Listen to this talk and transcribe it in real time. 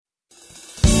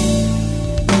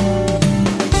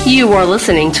You are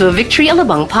listening to a Victory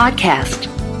Alabang podcast.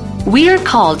 We are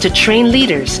called to train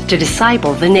leaders to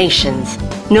disciple the nations.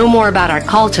 Know more about our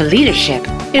call to leadership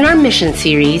in our mission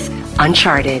series,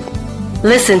 Uncharted.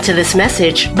 Listen to this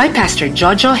message by Pastor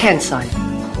Jojo Henson.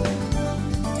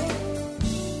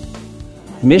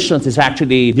 Missions is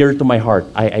actually dear to my heart.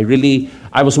 I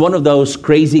was one of those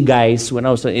crazy guys when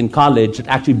I was in college that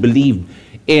actually believed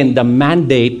in the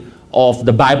mandate of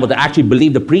the Bible, that actually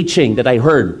believed the preaching that I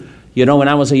heard. You know, when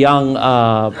I was a young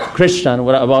Christian,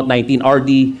 about 19, RD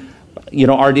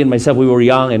and myself, we were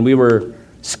young and we were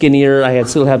skinnier. I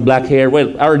still had black hair. Well,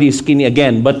 RD is skinny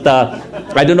again, but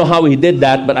I don't know how he did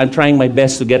that, but I'm trying my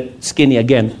best to get skinny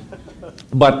again.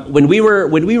 But when we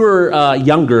were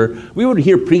younger, we would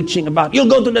hear preaching about, you'll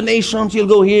go to the nations, you'll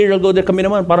go here, you'll go there. Kami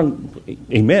naman, parang,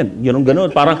 amen. You know,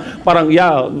 ganun. Parang,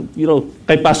 yeah, you know,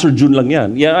 kay Pastor June lang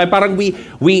yan. Yeah, parang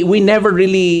we never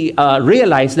really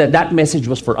realized that message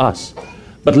was for us.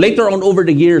 But later on over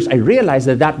the years, I realized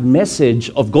that message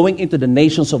of going into the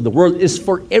nations of the world is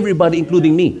for everybody,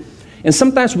 including me. And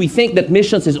sometimes we think that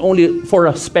missions is only for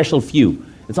a special few.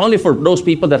 It's only for those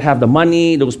people that have the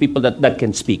money, those people that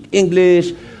can speak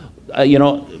English,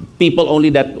 people only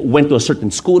that went to a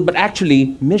certain school. But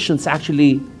actually, missions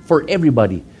actually for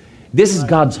everybody. This is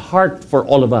God's heart for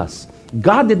all of us.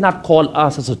 God did not call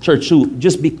us as a church to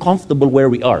just be comfortable where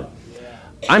we are.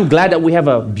 I'm glad that we have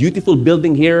a beautiful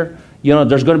building here. You know,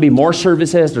 there's going to be more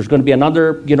services. There's going to be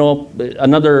another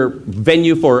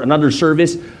venue for another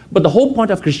service. But the whole point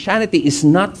of Christianity is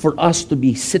not for us to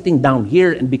be sitting down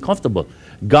here and be comfortable.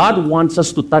 God wants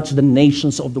us to touch the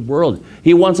nations of the world.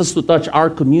 He wants us to touch our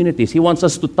communities. He wants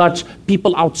us to touch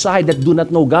people outside that do not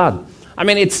know God. I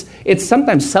mean, it's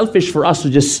sometimes selfish for us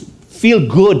to just feel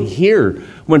good here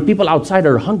when people outside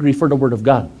are hungry for the Word of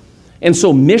God. And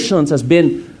so missions has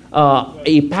been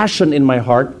a passion in my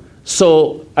heart.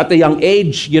 So at a young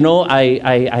age,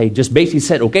 I just basically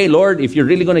said, okay, Lord, if you're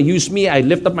really going to use me, I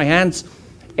lift up my hands.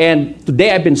 And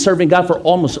today I've been serving God for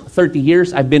almost 30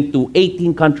 years. I've been to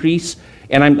 18 countries.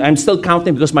 And I'm still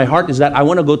counting because my heart is that I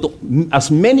want to go to as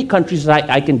many countries as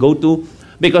I can go to.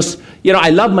 Because, I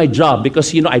love my job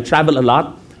because, I travel a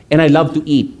lot and I love to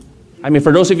eat. I mean,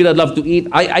 for those of you that love to eat,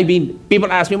 I mean,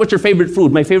 people ask me, what's your favorite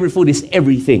food? My favorite food is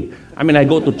everything. I mean, I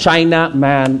go to China,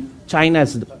 man. China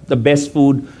is the best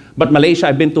food. But Malaysia,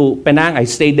 I've been to Penang. I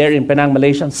stayed there in Penang,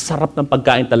 Malaysia. Sarap ng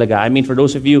pagkain talaga. I mean, for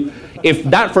those of you,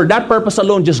 for that purpose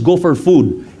alone, just go for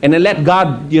food. And then let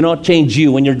God, change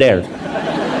you when you're there.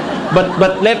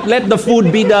 But let the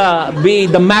food be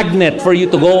the magnet for you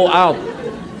to go out.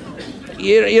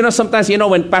 Sometimes,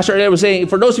 when Pastor Ed was saying,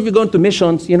 for those of you going to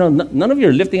missions, none of you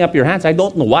are lifting up your hands. I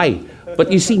don't know why. But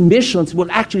you see, missions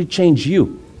will actually change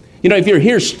you. If you're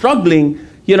here struggling,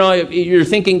 you're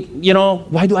thinking,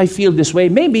 why do I feel this way?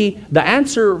 Maybe the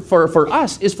answer for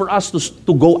us is for us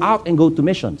to go out and go to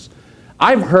missions.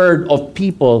 I've heard of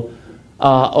people,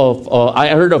 I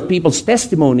heard of people's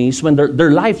testimonies when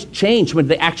their lives changed when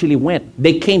they actually went.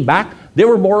 They came back, they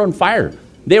were more on fire.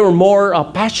 They were more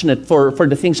passionate for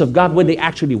the things of God when they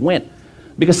actually went.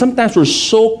 Because sometimes we're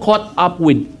so caught up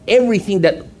with everything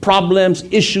that problems,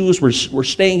 issues, we're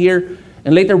staying here.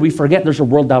 And later we forget there's a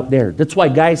world out there. That's why,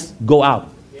 guys, go out.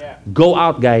 Yeah. Go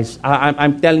out, guys.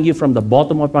 I'm telling you from the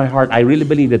bottom of my heart, I really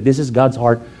believe that this is God's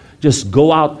heart. Just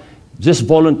go out. Just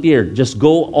volunteer. Just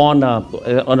go on a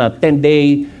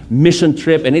 10-day mission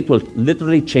trip, and it will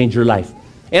literally change your life.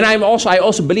 And I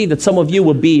also believe that some of you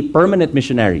will be permanent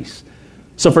missionaries.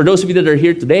 So for those of you that are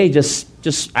here today,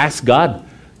 just ask God.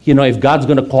 If God's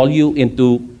going to call you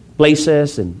into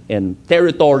places and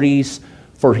territories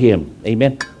for Him.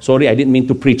 Amen. Sorry, I didn't mean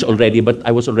to preach already, but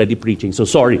I was already preaching, so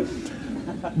sorry.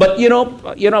 But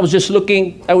I was just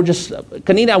looking.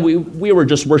 Kanina we were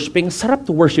just worshiping. Sarap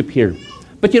to worship here.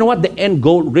 But you know what? The end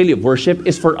goal really of worship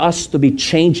is for us to be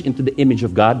changed into the image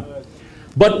of God.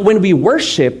 But when we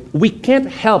worship, we can't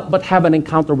help but have an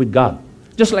encounter with God.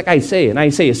 Just like Isaiah, in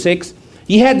Isaiah 6,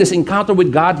 he had this encounter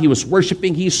with God. He was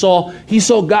worshiping. He saw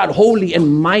God holy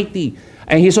and mighty,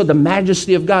 and he saw the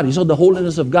majesty of God. He saw the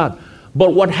holiness of God.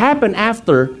 But what happened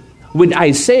after with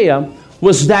Isaiah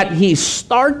was that he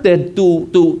started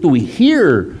to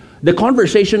hear the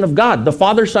conversation of God, the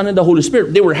Father, Son, and the Holy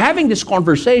Spirit. They were having this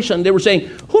conversation. They were saying,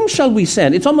 whom shall we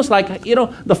send? It's almost like,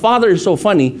 the Father is so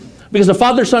funny because the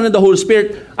Father, Son, and the Holy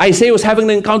Spirit, Isaiah was having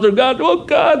an encounter with God. Oh,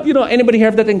 God, anybody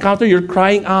have that encounter? You're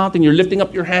crying out and you're lifting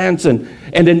up your hands and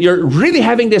then you're really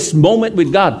having this moment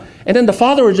with God. And then the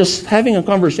Father was just having a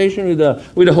conversation with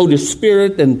the Holy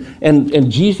Spirit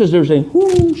and Jesus. They're saying,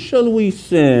 whom shall we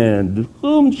send?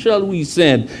 Whom shall we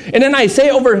send? And then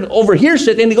Isaiah overhears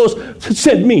it and he goes,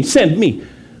 send me, send me.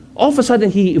 all of a sudden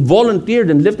he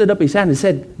volunteered and lifted up his hand and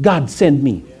said, God, send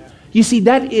me. You see,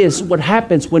 that is what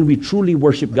happens when we truly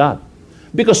worship God.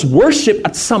 Because worship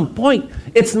at some point,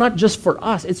 it's not just for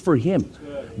us, it's for Him.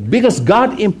 Because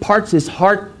God imparts His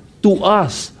heart to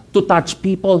us to touch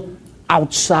people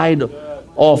outside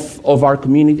of our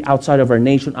community, outside of our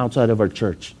nation, outside of our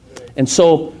church. And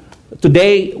so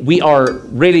today we are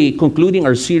really concluding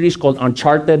our series called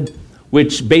Uncharted,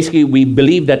 which basically we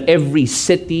believe that every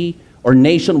city or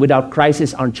nation without Christ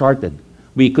is uncharted.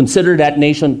 We consider that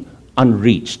nation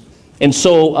unreached. And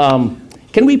so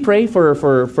can we pray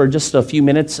for just a few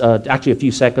minutes, actually a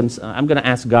few seconds? I'm going to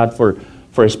ask God for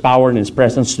His power and His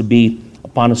presence to be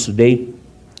upon us today.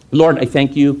 Lord, I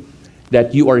thank you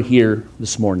that you are here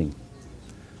this morning.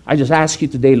 I just ask you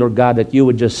today, Lord God, that you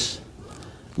would just,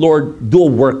 Lord, do a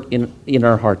work in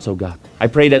our hearts, oh God. I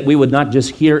pray that we would not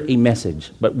just hear a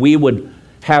message, but we would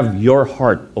have your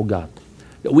heart, oh God.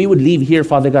 That we would leave here,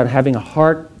 Father God, having a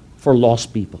heart for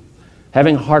lost people,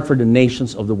 having a heart for the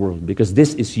nations of the world, because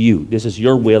this is you, this is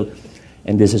your will,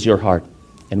 and this is your heart.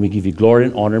 And we give you glory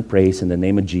and honor and praise in the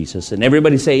name of Jesus. And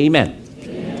everybody say amen.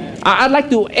 Amen. I'd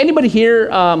like to, anybody here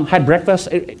had breakfast?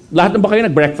 Lahat na ba kayo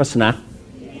nag-breakfast na?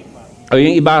 O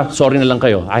yung iba, sorry na lang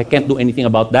kayo. I can't do anything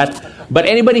about that. But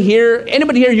anybody here,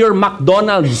 you're a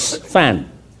McDonald's fan?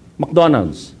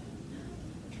 McDonald's.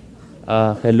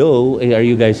 Hello, are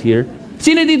you guys here?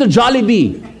 Sino dito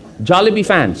Jollibee? Jollibee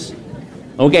fans?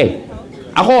 Okay.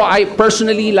 I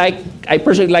personally like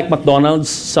McDonald's.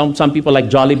 Some people like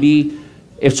Jollibee.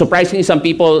 If surprisingly, some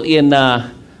people in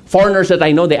foreigners that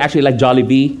I know, they actually like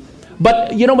Jollibee.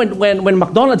 But you know, when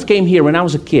McDonald's came here, when I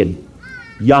was a kid,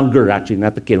 younger actually,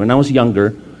 not the kid. When I was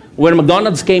younger, when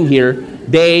McDonald's came here,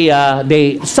 they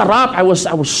sarap. I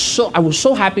was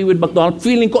so happy with McDonald's,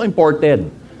 feeling ko imported,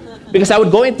 because I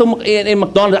would go into in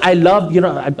McDonald's. I love, you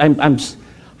know,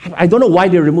 I don't know why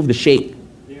they removed the shake.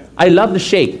 I love the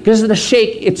shake because the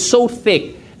shake, it's so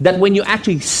thick that when you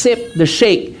actually sip the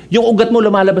shake, yung ugat mo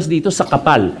lumalabas dito sa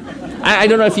kapal. I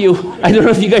don't know if you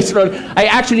guys know. I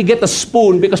actually get a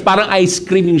spoon because parang ice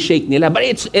cream yung shake nila, but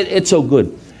it's so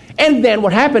good. And then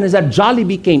what happened is that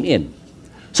Jollibee came in.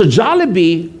 So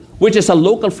Jollibee, which is a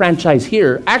local franchise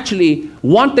here, actually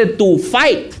wanted to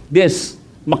fight this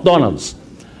McDonald's.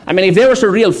 I mean, if there was a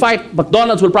real fight,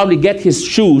 McDonald's will probably get his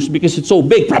shoes because it's so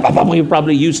big. He'll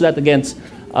probably use that against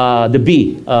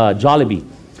Jollibee.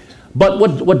 But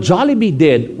what Jollibee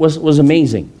did was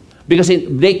amazing, because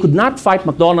they could not fight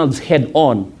McDonald's head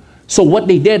on. So what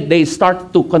they did, they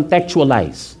started to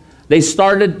contextualize. They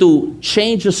started to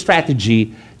change the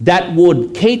strategy that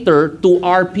would cater to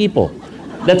our people.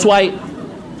 That's why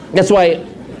what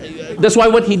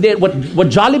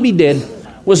Jollibee did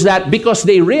was that, because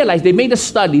they realized, they made a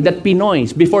study that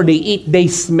Pinoys, before they eat, they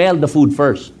smell the food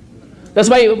first. That's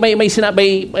why may ano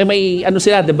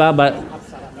sila, diba?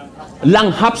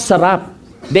 Langhap sarap.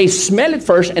 They smell it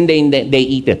first and then they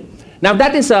eat it. Now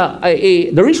that is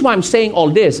the reason why I'm saying all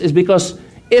this is because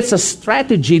it's a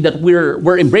strategy that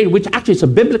we're embracing, which actually is a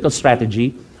biblical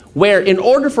strategy, where in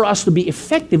order for us to be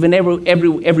effective in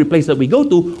every place that we go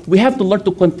to, we have to learn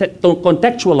to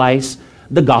contextualize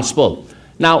the gospel.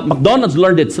 Now, McDonald's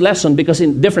learned its lesson because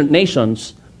in different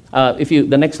nations,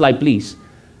 the next slide, please.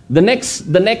 The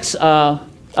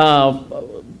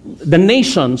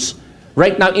nations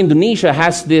right now, Indonesia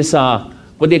has this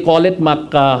what they call it,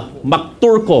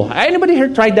 McTurko. Anybody here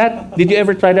tried that? Did you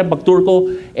ever try that,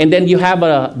 McTurko? And then you have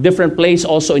a different place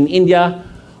also in India,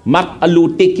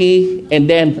 Mac-Alu Tiki, and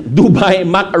then Dubai,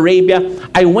 Mac-Arabia.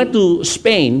 I went to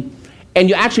Spain, and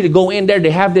you actually go in there, they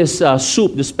have this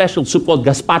soup, this special soup called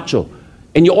gazpacho.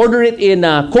 And you order it in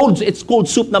it's cold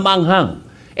soup na manghang.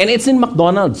 And it's in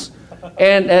McDonald's.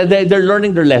 And they're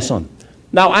learning their lesson.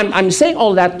 Now, I'm saying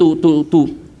all that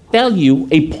to tell you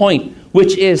a point,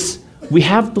 which is we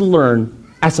have to learn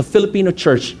as a Filipino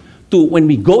church when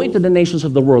we go into the nations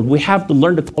of the world, we have to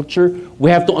learn the culture, we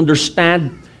have to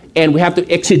understand, and we have to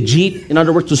exegete, in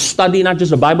other words, to study not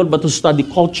just the Bible, but to study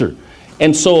culture.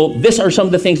 And so these are some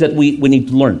of the things that we need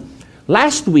to learn.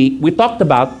 Last week, we talked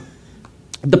about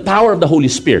the power of the Holy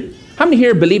Spirit. How many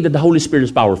here believe that the Holy Spirit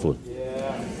is powerful?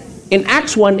 Yeah. In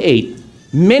Acts 1:8,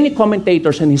 many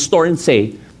commentators and historians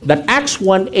say that Acts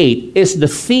 1:8 is the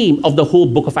theme of the whole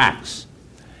book of Acts.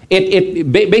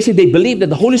 Basically, they believe that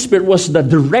the Holy Spirit was the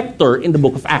director in the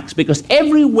book of Acts, because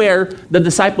everywhere the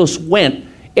disciples went,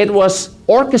 it was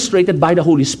orchestrated by the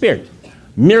Holy Spirit.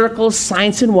 Miracles,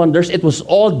 signs, and wonders, it was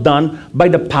all done by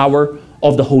the power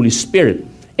of the Holy Spirit.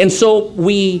 And so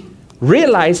we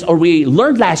realized, or we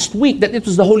learned last week, that it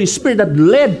was the Holy Spirit that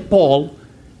led Paul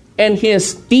and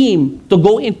his team to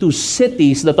go into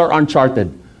cities that are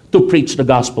uncharted to preach the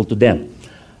gospel to them.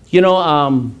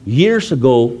 Years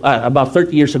ago, about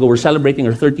 30 years ago, we're celebrating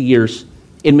our 30 years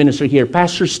in ministry here.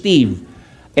 Pastor Steve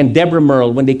and Deborah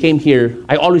Merle, when they came here,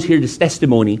 I always hear this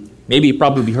testimony. Maybe you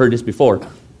probably heard this before.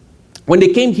 When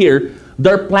they came here,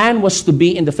 their plan was to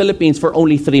be in the Philippines for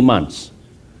only 3 months.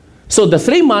 So the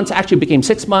 3 months actually became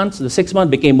 6 months. The 6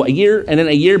 months became a year, and then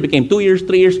a year became 2 years,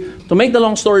 3 years. To make the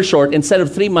long story short, instead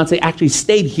of 3 months, they actually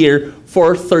stayed here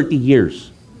for 30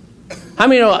 years. How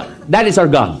many know that is our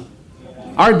God?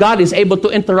 Our God is able to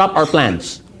interrupt our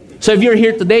plans. So if you're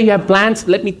here today, you have plans,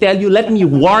 let me tell you, let me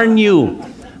warn you.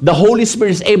 The Holy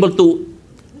Spirit is able to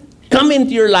come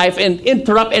into your life and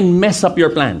interrupt and mess up your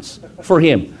plans for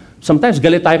Him. Sometimes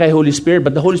galit tayo kay Holy Spirit,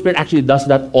 but the Holy Spirit actually does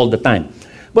that all the time.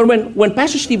 But when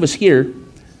Pastor Steve was here,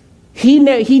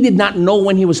 he did not know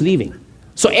when he was leaving.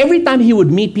 So every time he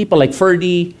would meet people like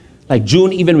Ferdy, like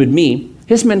June, even with me,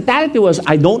 his mentality was,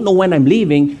 I don't know when I'm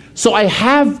leaving, so I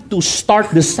have to start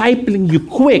discipling you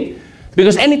quick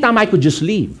because anytime I could just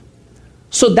leave.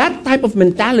 So that type of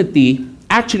mentality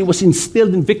actually was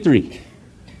instilled in Victory.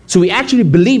 So we actually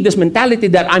believe this mentality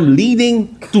that I'm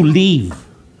leading to leave.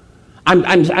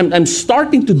 I'm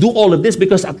starting to do all of this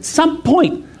because at some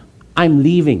point, I'm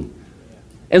leaving.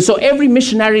 And so every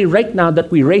missionary right now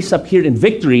that we raise up here in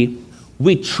Victory,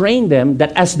 we train them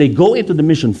that as they go into the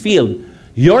mission field,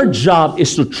 your job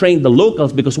is to train the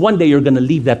locals because one day you're going to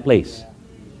leave that place.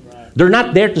 They're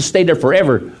not there to stay there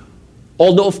forever.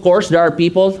 Although, of course, there are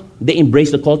people, they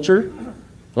embrace the culture.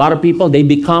 A lot of people, they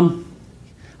become,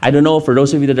 I don't know, for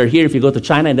those of you that are here, if you go to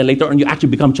China and then later on you actually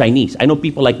become Chinese. I know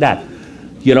people like that.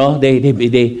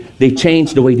 They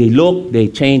change the way they look. They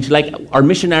change. Like our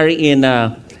missionary in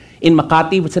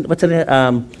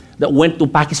Makati, that went to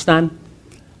Pakistan,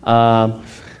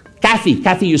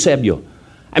 Kathy Eusebio.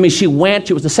 I mean, she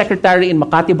was the secretary in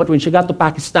Makati, but when she got to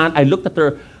Pakistan, I looked at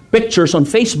her pictures on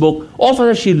Facebook. All of a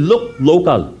sudden, she looked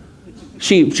local.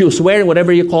 She was wearing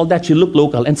whatever you call that. She looked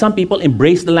local. And some people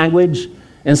embrace the language,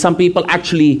 and some people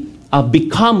actually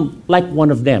become like one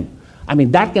of them. I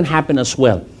mean, that can happen as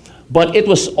well. But it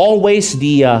was always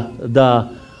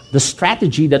the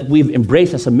strategy that we've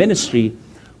embraced as a ministry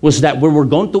was that we were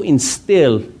going to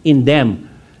instill in them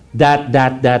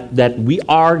that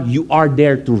you are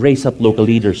there to raise up local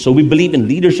leaders. So we believe in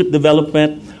leadership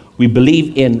development. We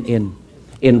believe in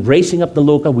raising up the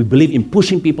local. We believe in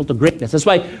pushing people to greatness. That's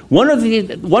why one of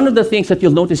the things that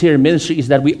you'll notice here in ministry is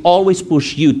that we always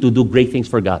push you to do great things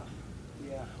for God.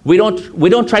 Yeah. We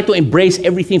don't try to embrace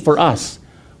everything for us.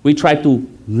 We try to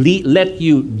let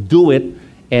you do it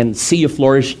and see you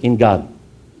flourish in God.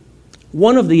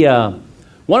 One of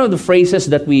the phrases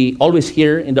that we always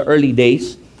hear in the early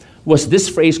days was this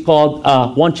phrase called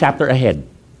one chapter ahead.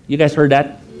 You guys heard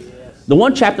that? Yes. The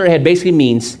one chapter ahead basically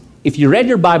means if you read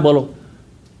your Bible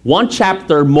one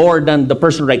chapter more than the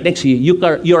person right next to you,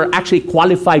 you're actually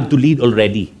qualified to lead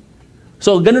already.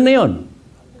 So, ganun na yun.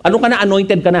 Ano ka na?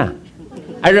 Anointed ka na.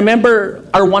 I remember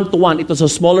our one-to-one. It was a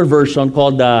smaller version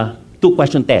called the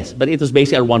two-question test. But it was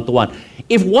basically our one-to-one.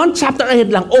 If one chapter ahead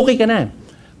lang, okay ka na.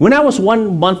 When I was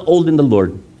 1 month old in the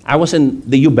Lord, I was in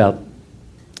the U-Belt.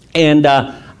 And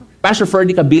Pastor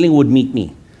Ferdy Kabiling would meet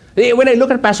me. When I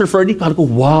look at Pastor Ferdy, kala ko,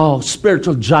 wow,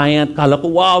 spiritual giant. Kala ko,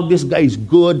 wow, this guy is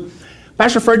good.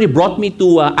 Pastor Ferdy brought me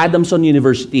to Adamson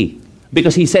University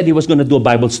because he said he was going to do a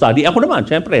Bible study. Ako naman,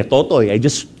 syempre, totoy. I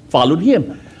just followed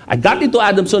him. I got into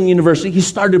Adamson University. He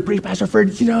started preaching. Pastor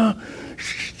Ferdy,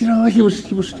 he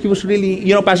was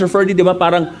really, Pastor Ferdy, di ba,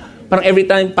 parang every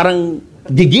time, parang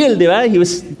gigil, di ba? He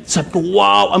was, sabi ko,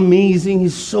 wow, amazing.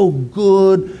 He's so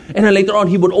good. And then later on,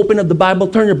 he would open up the Bible,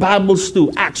 turn your Bibles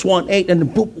to Acts 1:8, and then,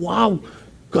 boop, wow,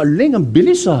 galing, ang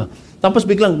bilis ah. Tapos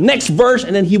biglang, next verse,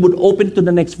 and then he would open to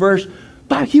the next verse.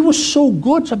 But he was so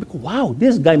good. Sabi ko, wow,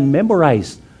 this guy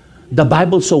memorized the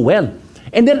Bible so well.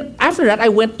 And then after that, I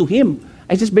went to him.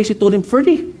 I just basically told him,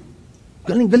 Ferdy,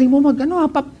 galing mo mag-ano,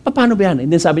 paano ba yan?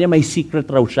 And then sabi niya, may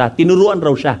secret raw siya. Tinuruan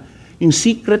raw siya. Yung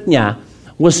secret niya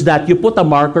was that you put a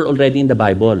marker already in the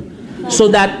Bible.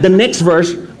 So that the next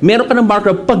verse, meron ka ng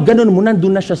marker, pag ganun mo,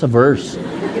 nandun na siya sa verse.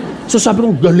 So sabi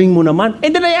ko, galing mo naman.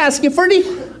 And then I asked him, Ferdy,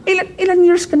 ilan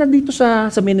years ka na dito sa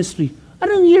ministry?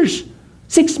 Anong years?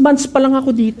 6 months pa lang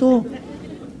ako dito.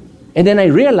 And then I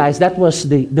realized that was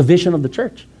the vision of the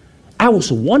church. I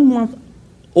was 1 month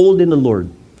old in the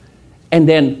Lord. And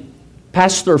then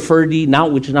Pastor Ferdy,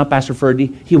 which is now Pastor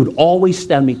Ferdy, he would always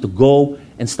tell me to go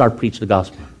and start preach the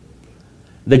gospel.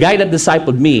 The guy that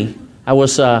discipled me, I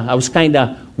was kind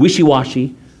of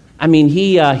wishy-washy. I mean,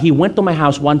 he went to my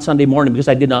house one Sunday morning because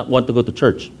I did not want to go to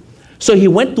church. So he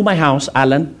went to my house,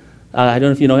 Alan. I don't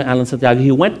know if you know Alan Santiago.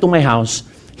 He went to my house.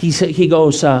 He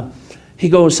goes, Joe,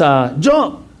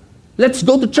 let's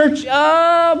go to church.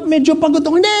 Medyo pagod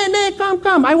ako. Hindi,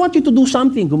 come. I want you to do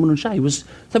something. Gumunon siya.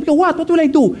 Sabi ko, what? What will I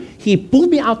do? He pulled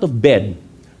me out of bed.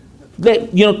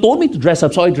 Told me to dress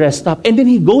up, so I dressed up. And then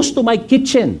he goes to my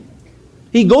kitchen.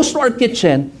 He goes to our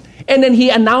kitchen, and then he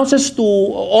announces to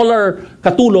all our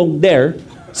katulong there,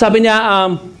 sabi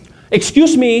niya,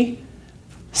 excuse me,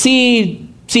 si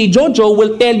Jojo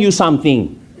will tell you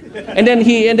something. And then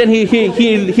he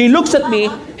looks at me,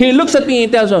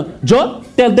 and tells me, Jo,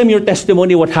 tell them your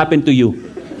testimony, what happened to you.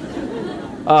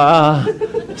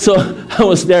 So I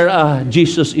was there,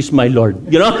 Jesus is my Lord.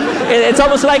 It's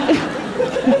almost like,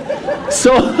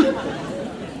 so,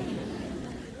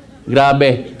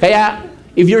 grabe. Kaya,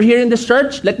 if you're here in this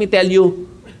church, let me tell you,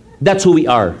 that's who we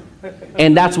are.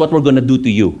 And that's what we're going to do to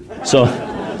you. So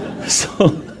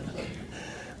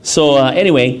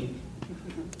anyway,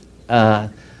 I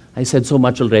said so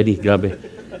much already, grabe.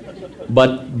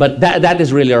 But that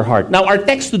is really our heart. Now, our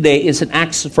text today is in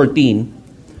Acts 14,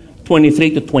 23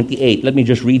 to 28. Let me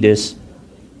just read this.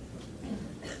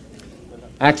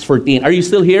 Acts 14. Are you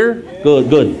still here?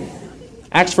 Good.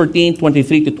 Acts 14,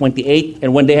 23 to 28.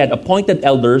 And when they had appointed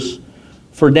elders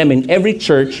for them in every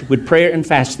church with prayer and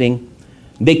fasting,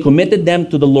 they committed them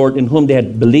to the Lord in whom they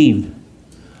had believed.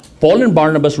 Paul and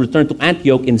Barnabas returned to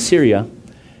Antioch in Syria,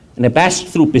 and they passed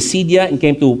through Pisidia and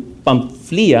came to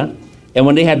Pamphylia. And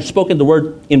when they had spoken the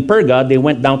word in Perga, they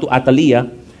went down to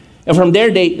Attalia. And from there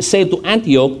they sailed to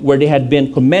Antioch, where they had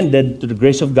been commended to the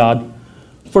grace of God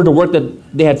for the work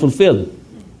that they had fulfilled.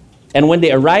 And when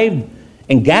they arrived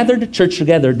and gathered the church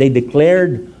together, they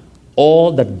declared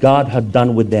all that God had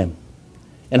done with them,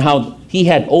 and how he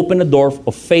had opened the door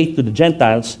of faith to the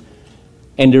Gentiles,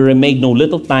 and they remained no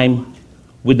little time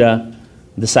with the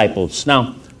disciples.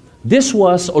 Now, this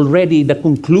was already the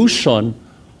conclusion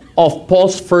of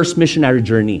Paul's first missionary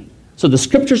journey. So the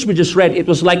scriptures we just read, it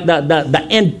was like the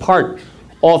end part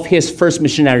of his first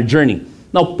missionary journey.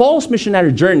 Now, Paul's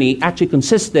missionary journey actually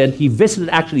consisted, he visited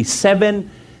actually 7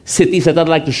 cities that I'd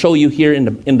like to show you here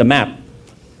in the map.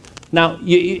 Now,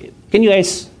 can you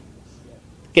guys,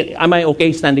 am I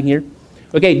okay standing here?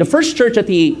 Okay, the first church that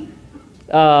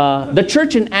the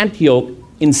church in Antioch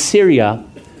in Syria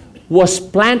was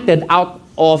planted out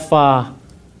of,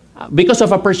 because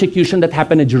of a persecution that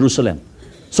happened in Jerusalem.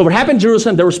 So what happened in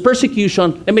Jerusalem, there was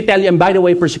persecution. Let me tell you, and by the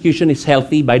way, persecution is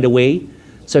healthy, by the way.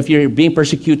 So if you're being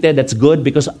persecuted, that's good,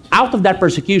 because out of that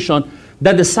persecution,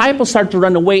 the disciples started to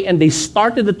run away, and they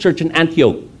started the church in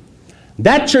Antioch.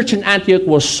 That church in Antioch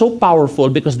was so powerful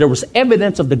because there was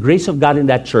evidence of the grace of God in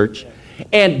that church,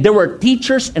 and there were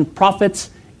teachers and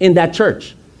prophets in that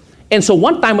church. And so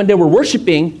one time when they were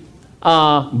worshiping,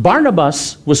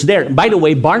 Barnabas was there. By the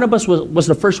way, Barnabas was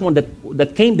the first one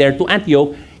that came there to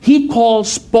Antioch. He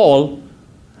calls Paul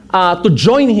to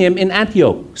join him in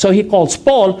Antioch. So he calls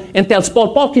Paul and tells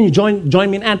Paul, can you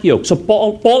join me in Antioch? So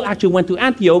Paul actually went to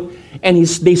Antioch, and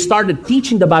they started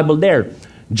teaching the Bible there.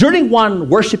 During one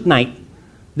worship night,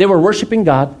 they were worshiping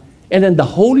God, and then the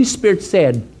Holy Spirit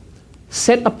said,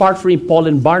 set apart for him Paul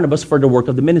and Barnabas for the work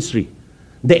of the ministry.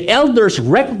 The elders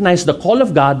recognized the call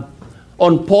of God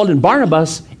on Paul and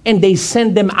Barnabas, and they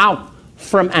sent them out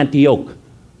from Antioch.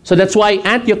 So that's why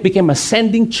Antioch became a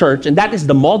sending church, and that is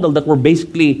the model that we're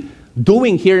basically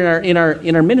doing here in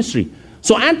our ministry.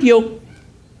 So Antioch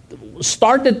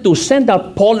started to send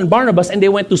out Paul and Barnabas, and they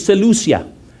went to Seleucia.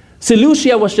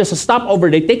 Seleucia was just a stopover.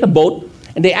 They take a boat,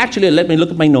 and they actually, let me look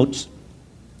at my notes.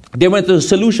 They went to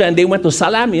Seleucia, and they went to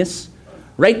Salamis,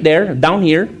 right there, down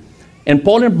here. And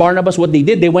Paul and Barnabas, what they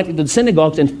did, they went into the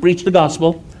synagogues and preached the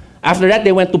gospel. After that,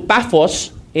 they went to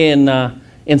Paphos in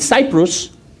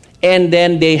Cyprus, and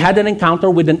then they had an encounter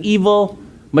with an evil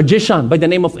magician by the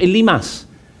name of Elymas.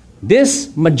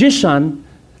 This magician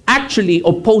actually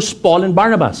opposed Paul and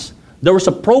Barnabas. There was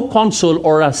a proconsul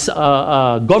or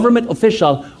a government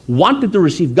official wanted to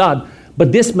receive God,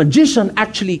 but this magician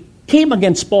actually came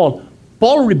against Paul.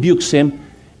 Paul rebukes him.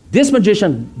 This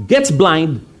magician gets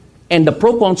blind, and the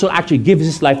proconsul actually gives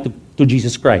his life to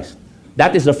Jesus Christ.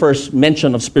 That is the first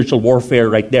mention of spiritual warfare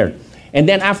right there. And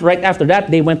then right after that,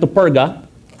 they went to Perga,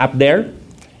 up there.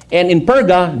 And in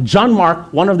Perga, John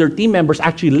Mark, one of their team members,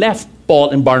 actually left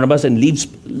Paul and Barnabas and leaves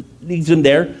them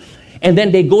there. And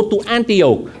then they go to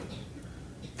Antioch.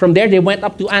 From there, they went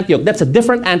up to Antioch. That's a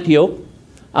different Antioch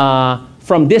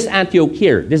from this Antioch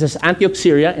here. This is Antioch,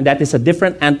 Syria, and that is a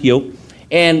different Antioch.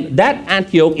 And that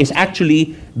Antioch is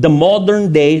actually the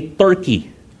modern-day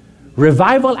Turkey.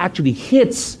 Revival actually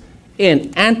hits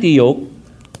in Antioch.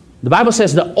 The Bible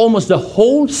says that almost the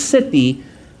whole city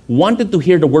wanted to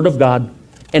hear the word of God,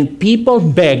 and people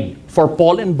begged for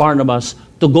Paul and Barnabas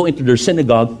to go into their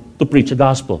synagogue to preach the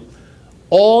gospel.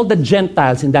 all the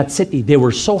Gentiles in that city, they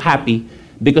were so happy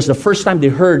because the first time they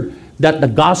heard that the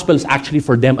gospel is actually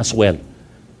for them as well.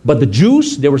 But the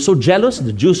Jews, they were so jealous,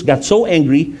 the Jews got so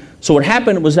angry. So what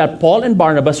happened was that Paul and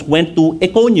Barnabas went to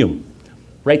Iconium,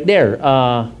 right there.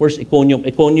 Where's Iconium?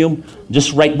 Iconium,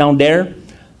 just right down there.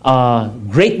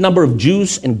 Great number of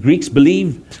Jews and Greeks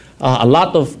believed. A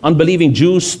lot of unbelieving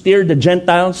Jews steered the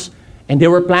Gentiles, and there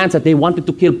were plans that they wanted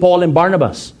to kill Paul and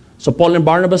Barnabas. So Paul and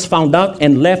Barnabas found out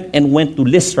and left and went to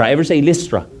Lystra. Ever say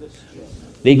Lystra?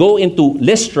 They go into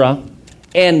Lystra,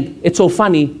 and it's so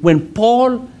funny, when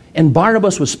Paul and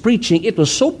Barnabas was preaching, it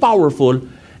was so powerful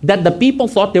that the people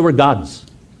thought they were gods.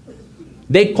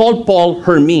 They called Paul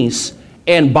Hermes,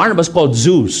 and Barnabas called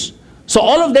Zeus. So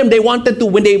all of them, they wanted to,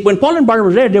 when Paul and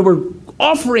Barnabas were there, they were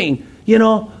offering,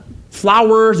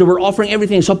 flowers, they were offering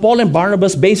everything. So Paul and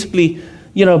Barnabas basically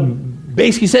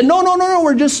said, no,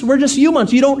 we're just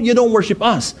humans. You don't worship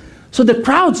us. So the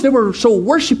crowds, they were so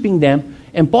worshiping them,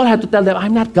 and Paul had to tell them,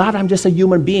 I'm not God, I'm just a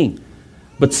human being.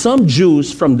 But some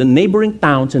Jews from the neighboring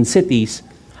towns and cities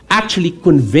actually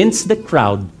convinced the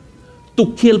crowd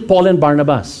to kill Paul and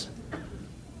Barnabas.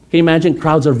 Can you imagine?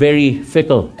 Crowds are very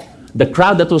fickle. The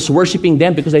crowd that was worshiping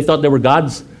them because they thought they were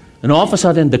gods, and all of a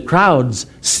sudden the crowds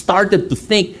started to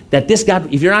think that this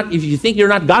God, if you think you're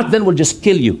not God, then we'll just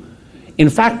kill you. In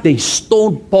fact, they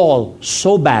stoned Paul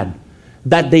so bad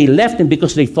that they left him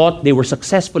because they thought they were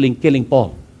successful in killing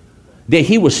Paul.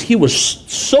 He was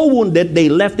so wounded, they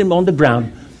left him on the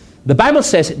ground. The Bible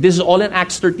says, this is all in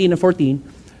Acts 13 and 14.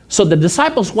 So the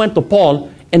disciples went to Paul,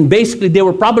 and basically they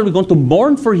were probably going to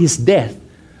mourn for his death.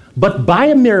 But by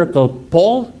a miracle,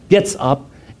 Paul gets up,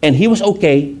 and he was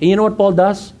okay. And you know what Paul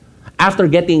does? After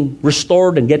getting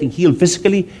restored and getting healed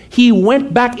physically, he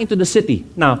went back into the city.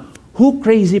 Now, who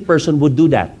crazy person would do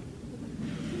that?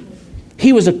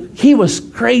 He was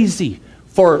crazy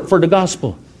for the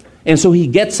gospel. And so he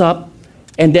gets up,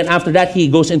 and then after that, he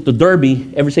goes into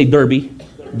Derbe. Ever say Derbe?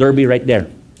 Derbe right there.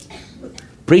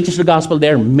 Preaches the gospel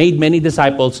there, made many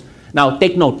disciples. Now,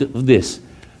 take note of this.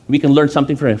 We can learn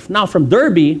something from him. Now, from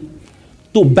Derbe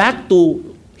back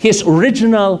to his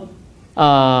original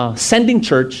sending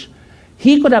church,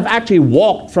 he could have actually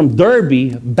walked from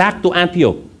Derbe back to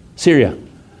Antioch, Syria.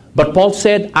 But Paul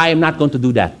said, I am not going to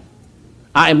do that.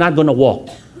 I am not going to walk.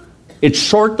 It's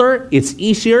shorter, it's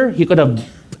easier. He could have,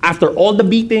 after all the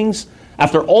beatings,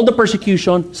 after all the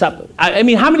persecution, I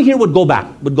mean, how many here would go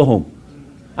home?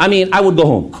 I mean, I would go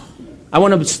home. I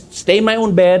want to stay in my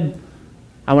own bed.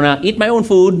 I want to eat my own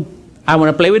food. I want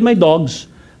to play with my dogs.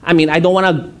 I mean, I don't want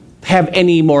to have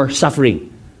any more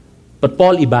suffering. But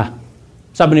Paul, iba.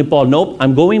 Sabi ni Paul, nope,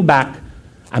 I'm going back.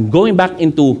 I'm going back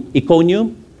into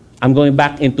Iconium. I'm going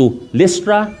back into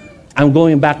Lystra. I'm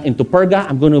going back into Perga.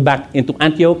 I'm going back into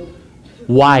Antioch.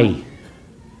 Why?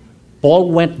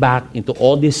 Paul went back into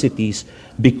all these cities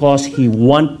because he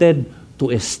wanted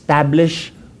to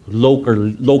establish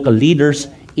local leaders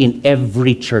in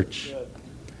every church.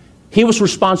 He was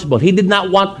responsible. He did not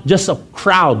want just a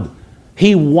crowd.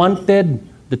 He wanted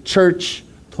the church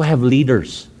to have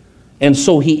leaders. And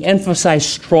so he emphasized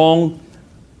strong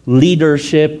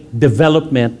leadership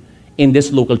development in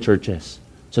these local churches.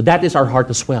 So that is our heart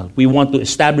as well. We want to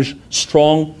establish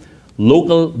strong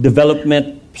local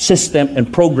development system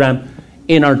and program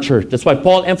in our church. That's why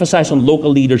Paul emphasized on local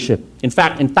leadership. In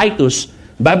fact, in Titus,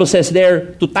 the Bible says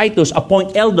there to Titus,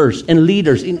 appoint elders and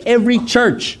leaders in every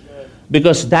church,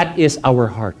 because that is our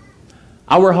heart.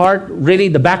 Our heart, really,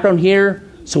 the background here,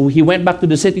 so he went back to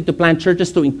the city to plant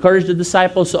churches, to encourage the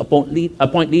disciples, to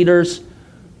appoint leaders.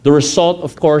 The result,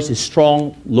 of course, is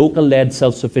strong, local-led,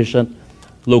 self-sufficient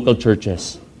local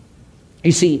churches.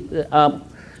 You see,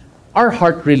 our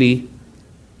heart really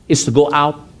is to go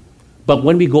out, but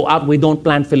when we go out, we don't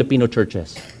plant Filipino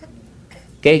churches.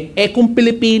 Okay? Kung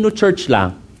Filipino church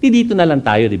lang, dito na lang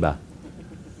tayo, di ba?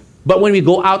 But when we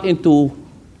go out into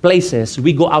places,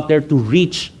 we go out there to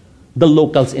reach the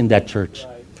locals in that church.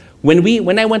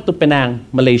 When I went to Penang,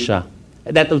 Malaysia,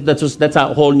 that's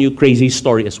a whole new crazy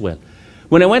story as well.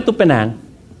 When I went to Penang,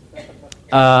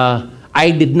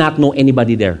 I did not know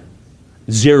anybody there.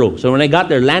 Zero. So when I got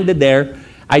there, landed there,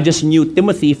 I just knew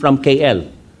Timothy from KL.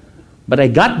 But I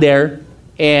got there,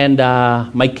 and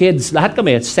my kids, lahat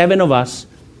kami, 7 of us,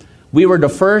 we were the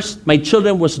first, my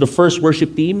children was the first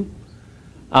worship team.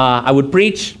 I would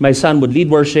preach, my son would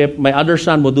lead worship, my other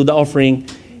son would do the offering,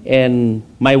 and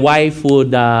my wife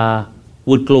would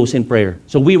close in prayer.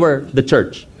 So we were the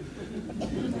church.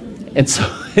 And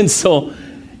so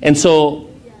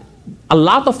a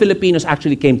lot of Filipinos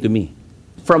actually came to me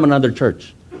from another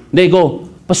church. They go,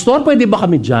 Pastor, pwede ba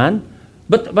kami dyan?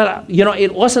 But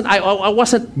it wasn't, I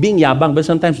wasn't being yabang, but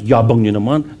sometimes yabang nyo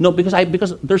naman. No,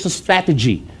 because there's a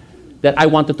strategy that I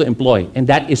wanted to employ, and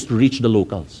that is to reach the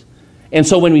locals. And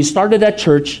so when we started that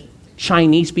church,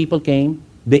 Chinese people came,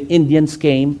 the Indians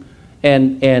came,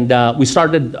 and we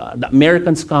started, the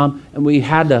Americans come, and we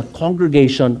had a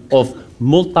congregation of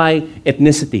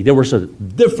multi-ethnicity. There was a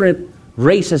different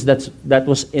races that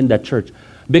was in that church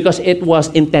because it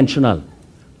was intentional.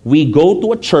 We go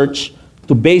to a church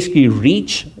to basically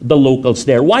reach the locals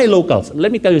there. Why locals?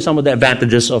 Let me tell you some of the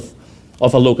advantages of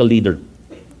a local leader.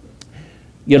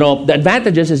 The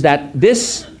advantages is that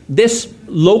this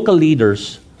local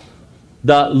leaders,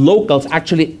 the locals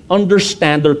actually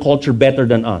understand their culture better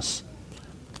than us.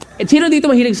 And sino dito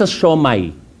mahilig sa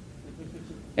siomai?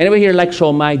 Anybody here like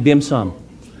siomai, dim sum?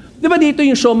 Di ba dito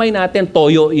yung siomai natin,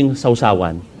 toyo yung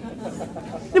sausawan?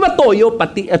 Di ba toyo,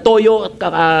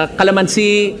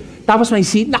 kalamansi, tapos may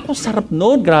seed? Naku, sarap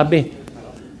nun, grabe.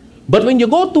 But when you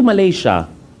go to Malaysia,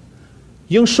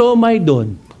 yung siomai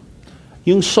doon,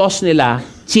 yung sauce nila,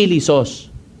 chili sauce.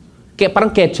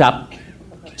 Parang ketchup.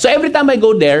 So every time I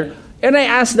go there, and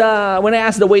when I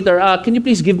ask the waiter, can you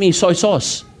please give me soy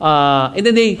sauce? And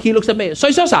then he looks at me,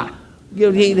 soy sauce ah?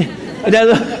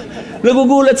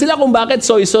 Nagugulat sila kung bakit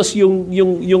soy sauce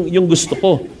yung gusto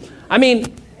ko. I mean,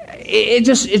 it's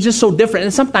just so different.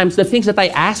 And sometimes the things that I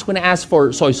ask when I ask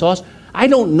for soy sauce, I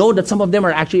don't know that some of them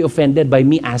are actually offended by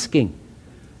me asking.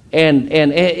 And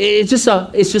it's just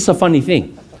a funny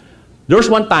thing. There was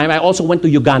one time I also went to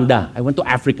Uganda. I went to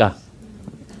Africa.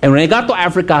 And when I got to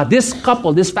Africa, this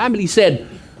family said,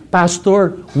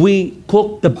 Pastor, we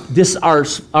cooked our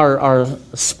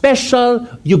special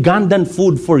Ugandan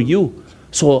food for you.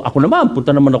 So ako naman,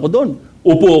 punta naman ako doon.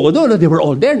 Upo ako doon. They were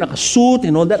all there, nakasuit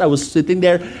and all that. I was sitting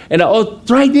there. And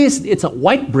try this. It's a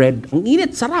white bread. Ang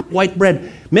init, sarap, white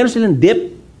bread. Meron silang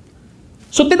dip.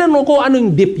 So tinanong ko, ano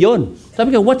yung dip yon?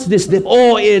 Sabi ko, what's this dip?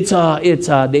 Oh, they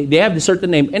have a certain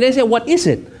name. And I said, what is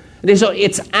it? And they said,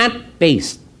 it's ant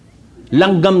paste.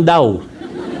 Langgam daw.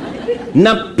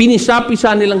 Na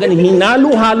pinisa-pisa nilang ganyan,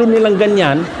 hinalo-halo nilang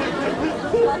ganyan.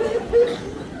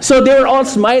 So they were all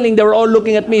smiling, they were all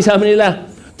looking at me, sabi nila,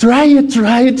 try it.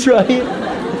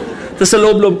 Tapos sa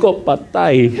loob-loob ko,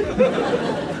 patay.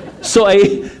 So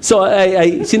I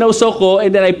sinawsaw ko,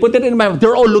 and then I put it in my mouth.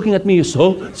 They're all looking at me,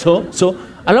 so.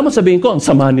 Alam mo sabihin ko, ang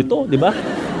sama nito, di ba?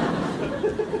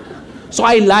 So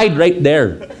I lied right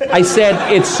there. I said,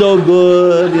 it's so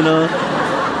good,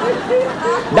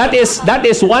 That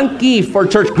is one key for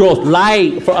church growth.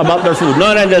 Lie about their food.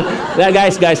 No,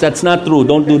 guys, that's not true.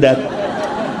 Don't do that.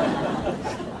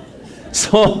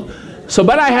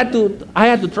 But I had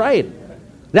to try it.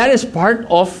 That is part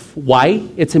of why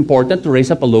it's important to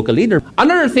raise up a local leader.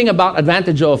 Another thing about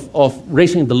advantage of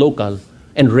raising the local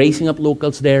and raising up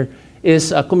locals there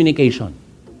is communication.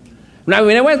 Now,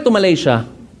 when I went to Malaysia,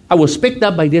 I was picked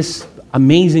up by this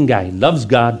amazing guy, loves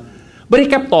God. But he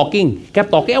kept talking.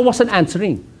 I wasn't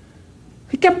answering.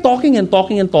 He kept talking. And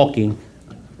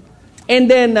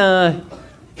then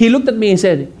he looked at me and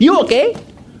said, "You okay?"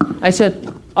 I said,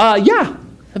 "Yeah."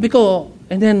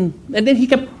 And then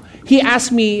he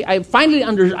asked me, I finally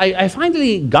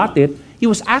got it. He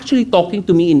was actually talking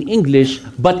to me in English,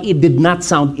 but it did not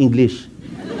sound English.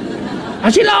 I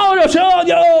said, no.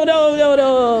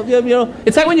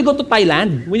 It's like when you go to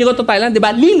Thailand. Di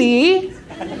ba? Lily.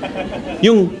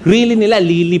 Yung really nila,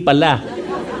 lili pala.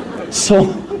 So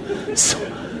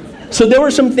there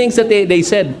were some things that they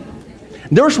said.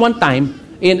 There was one time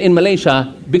in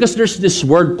Malaysia, because there's this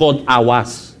word called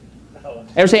awas.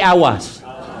 Ever say awas?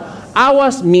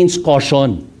 Awas means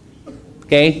caution.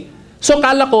 Okay? So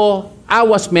kala ko,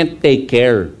 awas meant take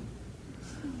care.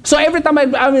 So every time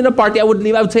I'm in a party, I would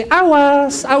say,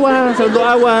 awas. I would go,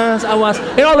 awas.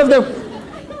 And all of them,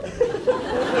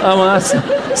 awas.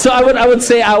 So I would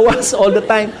say awas all the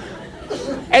time.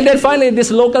 And then finally,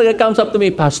 this local guy comes up to me,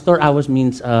 Pastor, awas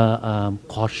means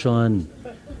caution.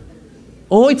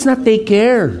 Oh, it's not take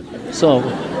care. So,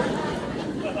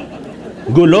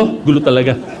 gulo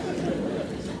talaga.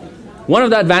 One of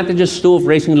the advantages too of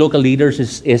raising local leaders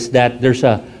is that there's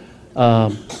a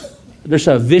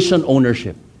vision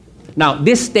ownership. Now,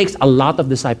 this takes a lot of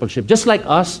discipleship. Just like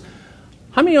us,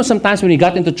 how many of you know sometimes when we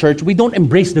got into church, we don't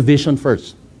embrace the vision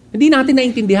first? Hindi natin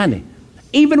naintindihan eh.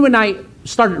 Even when I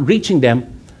started reaching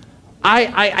them,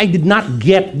 I did not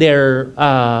get their,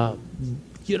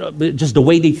 just the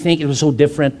way they think. It was so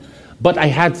different. But I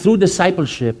had, through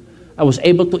discipleship, I was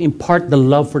able to impart the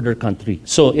love for their country.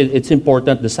 So it's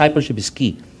important. Discipleship is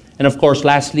key. And of course,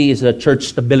 lastly is church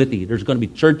stability. There's going to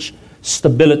be church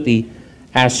stability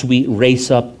as we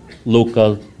raise up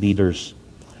local leaders.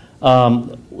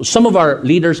 Some of our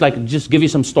leaders, like just give you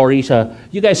some stories.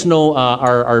 You guys know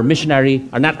our missionary,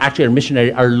 or not actually our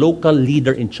missionary, our local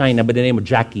leader in China by the name of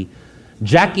Jackie.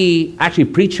 Jackie actually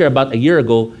preached here about a year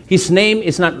ago. His name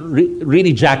is not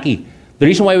really Jackie. The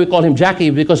reason why we call him Jackie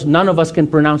is because none of us can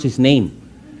pronounce his name.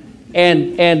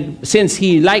 And since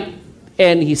he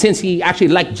actually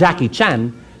liked Jackie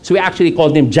Chan, so we actually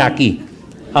called him Jackie.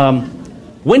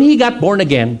 When he got born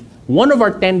again, one of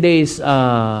our 10 days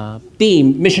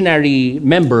team missionary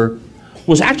member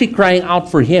was actually crying out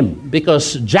for him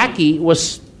because Jackie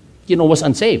was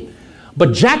unsaved.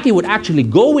 But Jackie would actually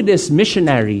go with this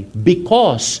missionary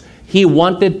because he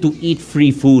wanted to eat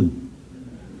free food.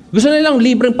 Gusto nilang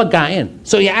libreng pagkain.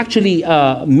 So he actually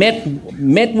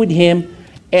met with him,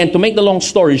 and to make the long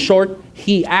story short,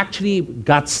 he actually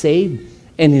got saved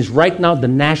and is right now the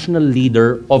national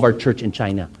leader of our church in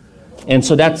China. And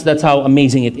so that's how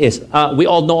amazing it is. We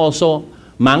all know also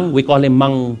Mang. We call him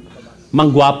Mang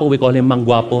Guapo. We call him Mang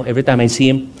Guapo every time I see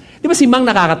him. Di ba si Mang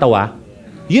nakakatawa?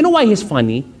 You know why he's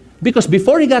funny? Because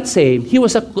before he got saved, he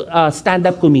was a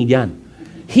stand-up comedian.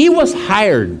 He was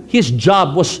hired. His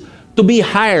job was to be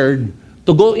hired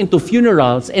to go into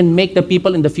funerals and make the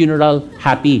people in the funeral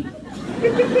happy.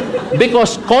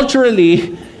 Because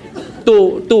culturally,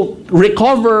 to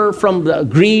recover from the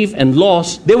grief and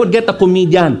loss, they would get a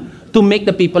comedian to make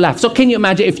the people laugh. So can you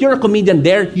imagine, if you're a comedian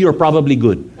there, you're probably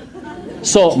good.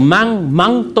 So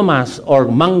Mang Tomas or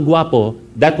Mang Guapo,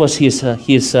 that was his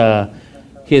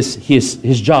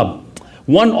job.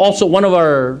 One of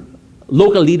our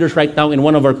local leaders right now in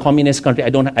one of our communist country,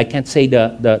 I can't say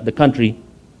the country,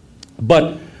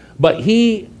 but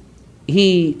he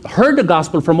heard the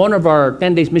gospel from one of our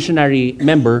 10 days missionary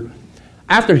member.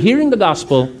 After hearing the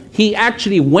gospel, he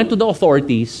actually went to the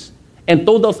authorities and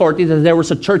told the authorities that there was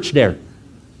a church there.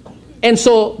 And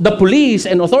so the police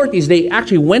and authorities, they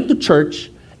actually went to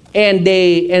church and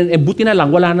buti na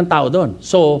lang, wala nang tao doon.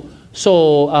 So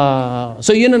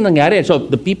yun ang nangyari. So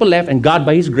the people left, and God,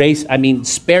 by His grace,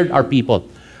 spared our people.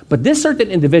 But this certain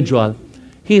individual,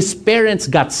 his parents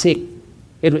got sick.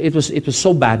 It was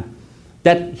so bad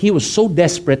that he was so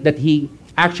desperate that he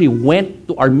actually went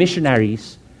to our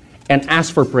missionaries and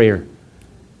asked for prayer.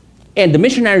 And the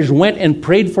missionaries went and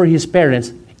prayed for his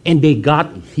parents, and they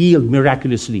got healed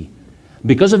miraculously.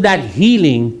 Because of that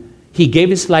healing, he gave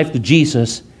his life to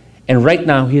Jesus, and right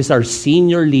now he's our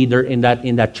senior leader in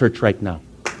that church right now.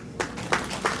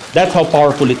 That's how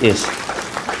powerful it is.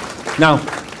 Now,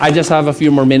 I just have a few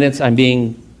more minutes. Are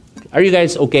you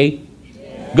guys okay?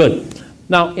 Yeah. Good.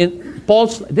 Now,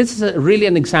 this is really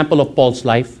an example of Paul's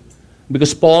life,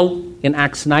 because Paul in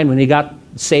Acts 9, when he got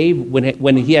saved,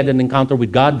 when he had an encounter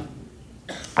with God,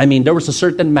 there was a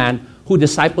certain man who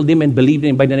discipled him and believed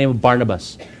in him by the name of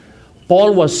Barnabas.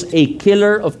 Paul was a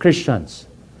killer of Christians.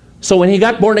 So when he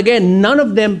got born again, none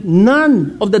of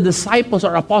the disciples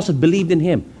or apostles believed in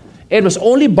him. It was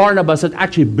only Barnabas that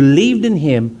actually believed in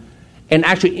him and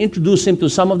actually introduced him to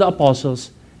some of the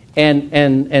apostles.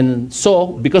 And so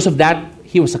because of that,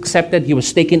 he was accepted. He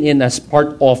was taken in as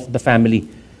part of the family.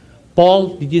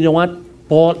 Paul, did you know what?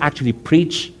 Paul actually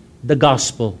preached the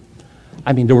gospel.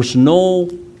 There was no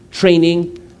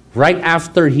training. Right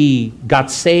after he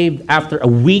got saved, after a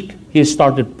week, he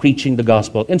started preaching the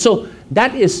gospel. And so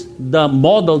that is the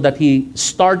model that he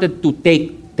started to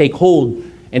take hold.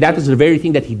 And that is the very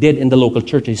thing that he did in the local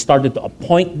church. He started to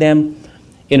appoint them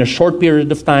in a short period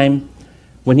of time.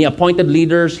 When he appointed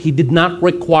leaders, he did not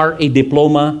require a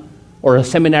diploma or a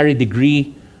seminary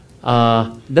degree.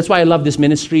 That's why I love this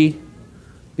ministry.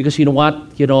 Because you know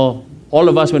what? All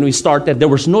of us, when we started, there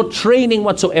was no training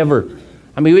whatsoever.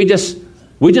 We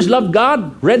just loved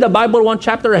God, read the Bible one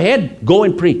chapter ahead, go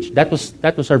and preach. That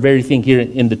was our very thing here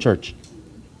in the church.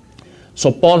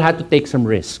 So Paul had to take some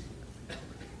risk.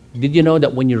 Did you know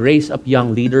that when you raise up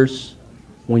young leaders,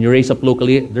 when you raise up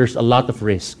locally, there's a lot of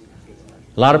risk.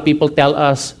 A lot of people tell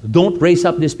us, don't raise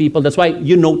up these people. That's why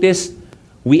you notice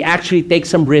we actually take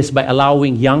some risk by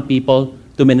allowing young people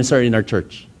to minister in our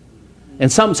church.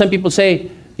 And some people say,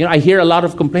 I hear a lot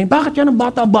of complaint, bakit yan ang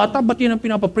bata-bata, ba't yun ang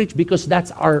pinapapreach? Because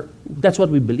that's what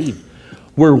we believe.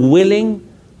 We're willing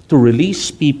to release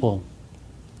people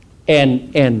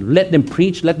and let them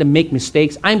preach, let them make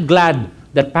mistakes. I'm glad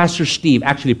that Pastor Steve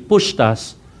actually pushed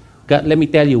us. God, let me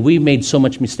tell you, we made so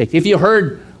much mistakes. If you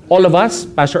heard all of us,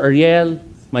 Pastor Ariel,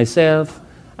 myself,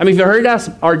 if you heard us,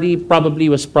 RD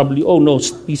was probably, oh no,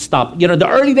 please stop. The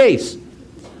early days,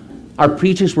 our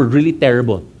preachers were really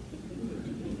terrible.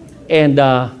 And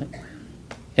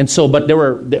but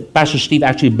Pastor Steve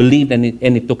actually believed and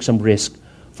it took some risk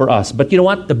for us. But you know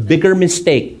what? The bigger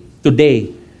mistake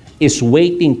today is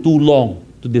waiting too long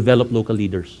to develop local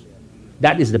leaders.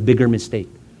 That is the bigger mistake.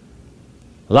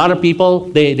 A lot of people,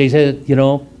 they say,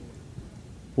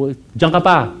 well, diyan ka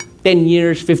pa, 10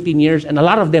 years, 15 years, and a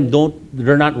lot of them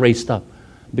they're not raised up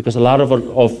because a lot of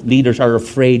leaders are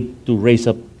afraid to raise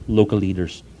up local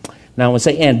leaders. Now, as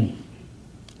I end,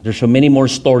 there's so many more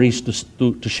stories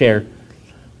to share.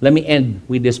 Let me end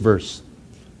with this verse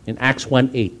in Acts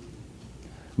 1:8.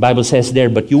 The Bible says there,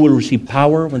 but you will receive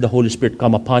power when the Holy Spirit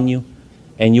come upon you,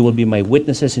 and you will be my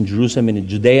witnesses in Jerusalem and in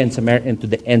Judea and Samaria and to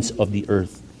the ends of the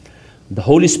earth. The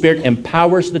Holy Spirit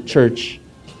empowers the church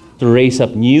to raise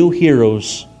up new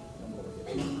heroes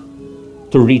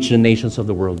to reach the nations of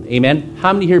the world. Amen?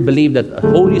 How many here believe that the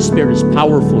Holy Spirit is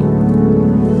powerful?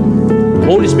 The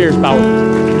Holy Spirit is powerful.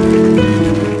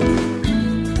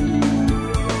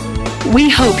 We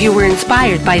hope you were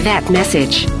inspired by that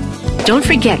message. Don't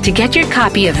forget to get your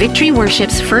copy of Victory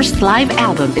Worship's first live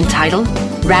album entitled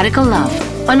Radical Love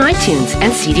on iTunes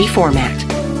and CD format.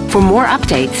 For more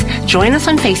updates, join us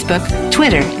on Facebook,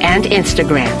 Twitter, and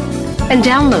Instagram. And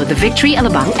download the Victory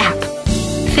Alabang app.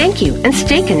 Thank you and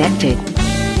stay connected.